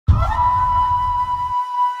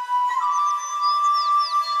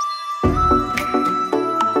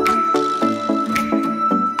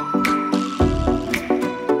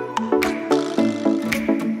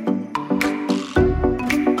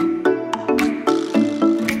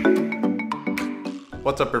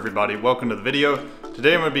What's up everybody, welcome to the video.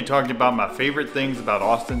 Today I'm going to be talking about my favorite things about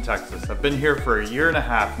Austin, Texas. I've been here for a year and a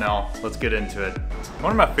half now, let's get into it. One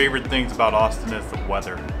of my favorite things about Austin is the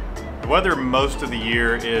weather. The weather most of the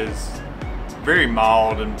year is very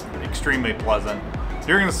mild and extremely pleasant.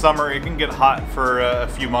 During the summer it can get hot for a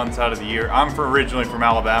few months out of the year. I'm originally from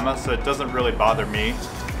Alabama, so it doesn't really bother me.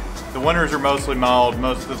 The winters are mostly mild,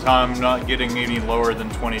 most of the time not getting any lower than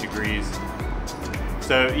 20 degrees.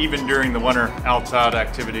 So even during the winter, outside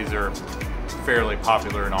activities are fairly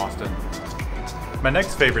popular in Austin. My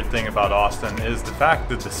next favorite thing about Austin is the fact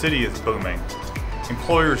that the city is booming.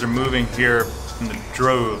 Employers are moving here in the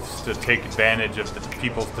droves to take advantage of the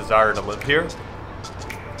people's desire to live here,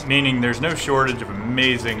 meaning there's no shortage of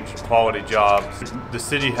amazing quality jobs. The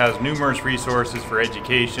city has numerous resources for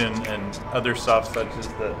education and other stuff, such as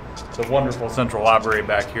the wonderful central library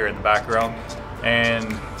back here in the background,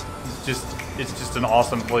 and it's just an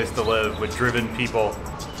awesome place to live with driven people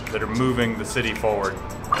that are moving the city forward.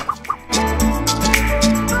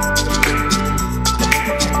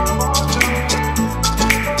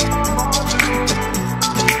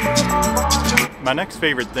 My next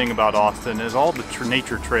favorite thing about Austin is all the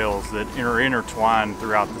nature trails that are intertwined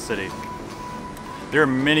throughout the city. There are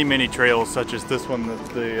many trails, such as this one, that's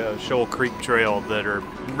the Shoal Creek Trail, that are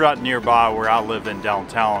right nearby where I live in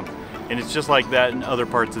downtown. And it's just like that in other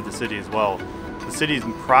parts of the city as well. The city's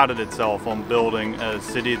prided itself on building a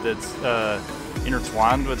city that's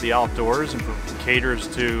intertwined with the outdoors and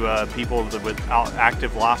caters to people with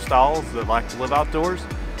active lifestyles that like to live outdoors.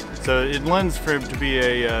 So it lends for it to be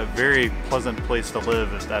a very pleasant place to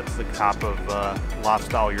live if that's the type of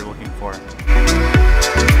lifestyle you're looking for.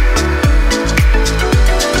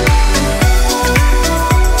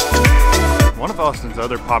 One of Austin's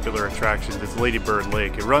other popular attractions is Lady Bird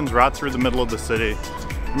Lake. It runs right through the middle of the city.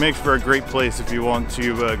 It makes for a great place if you want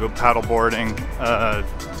to go paddle boarding,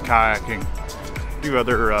 kayaking, do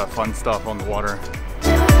other fun stuff on the water.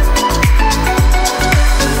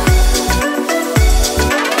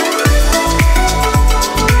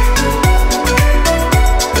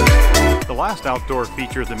 The last outdoor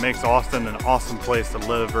feature that makes Austin an awesome place to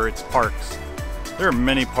live are its parks. There are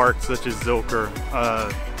many parks such as Zilker,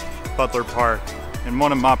 Butler Park, and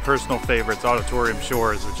one of my personal favorites, Auditorium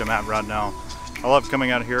Shores, which I'm at right now. I love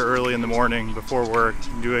coming out here early in the morning before work,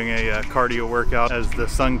 doing a cardio workout as the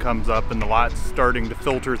sun comes up and the light's starting to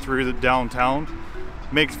filter through the downtown.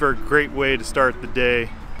 Makes for a great way to start the day.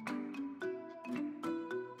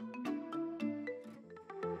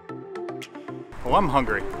 Well, I'm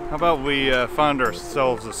hungry. How about we find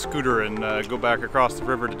ourselves a scooter and go back across the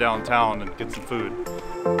river to downtown and get some food.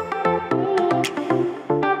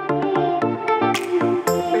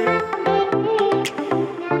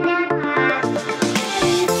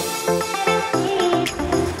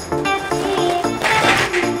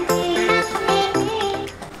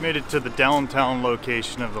 Made it to the downtown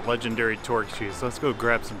location of the legendary Torchy's. Let's go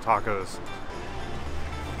grab some tacos.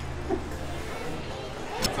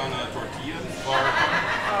 It's on a tortilla,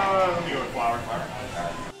 flour. Let me go with flour.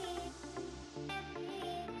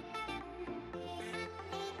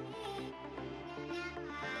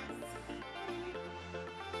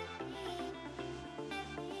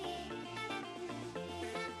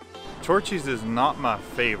 Torchy's is not my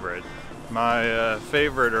favorite. My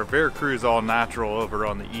favorite are Veracruz All Natural over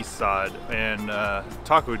on the east side and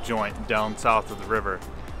Taco Joint down south of the river.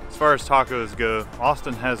 As far as tacos go,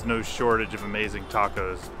 Austin has no shortage of amazing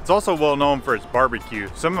tacos. It's also well known for its barbecue.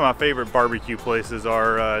 Some of my favorite barbecue places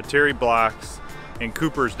are Terry Black's and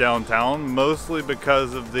Cooper's downtown, mostly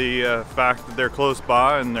because of the fact that they're close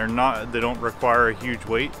by and they don't require a huge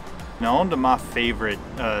wait. Now on to my favorite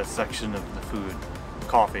section of the food,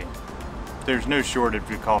 coffee. There's no shortage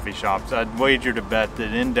of coffee shops. I'd wager to bet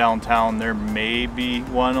that in downtown there may be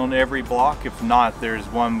one on every block. If not, there's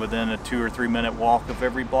one within a 2 or 3 minute walk of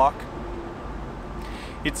every block.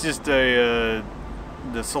 It's just the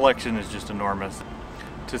selection is just enormous.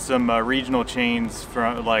 To some regional chains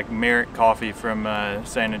from like Merit Coffee from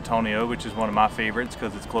San Antonio, which is one of my favorites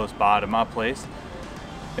because it's close by to my place.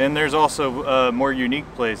 And there's also more unique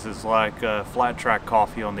places like Flat Track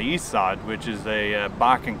Coffee on the east side, which is a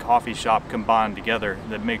bike and coffee shop combined together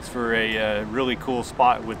that makes for a really cool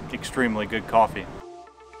spot with extremely good coffee.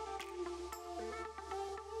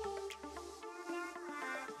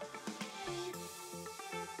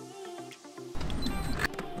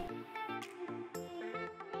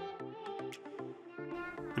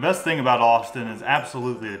 The best thing about Austin is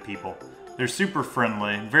absolutely the people. They're super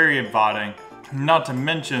friendly, very inviting. Not to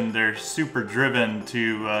mention they're super driven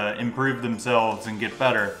to improve themselves and get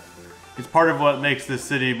better. It's part of what makes this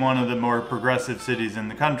city one of the more progressive cities in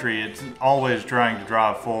the country. It's always trying to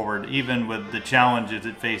drive forward, even with the challenges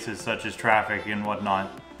it faces, such as traffic and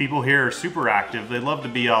whatnot. People here are super active. They love to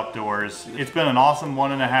be outdoors. It's been an awesome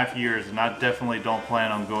 1.5 years, and I definitely don't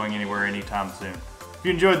plan on going anywhere anytime soon. If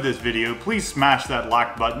you enjoyed this video, please smash that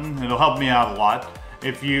like button. It'll help me out a lot.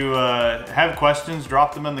 If you have questions,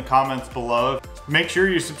 drop them in the comments below. Make sure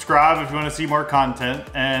you subscribe if you want to see more content,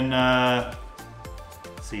 and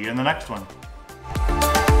see you in the next one.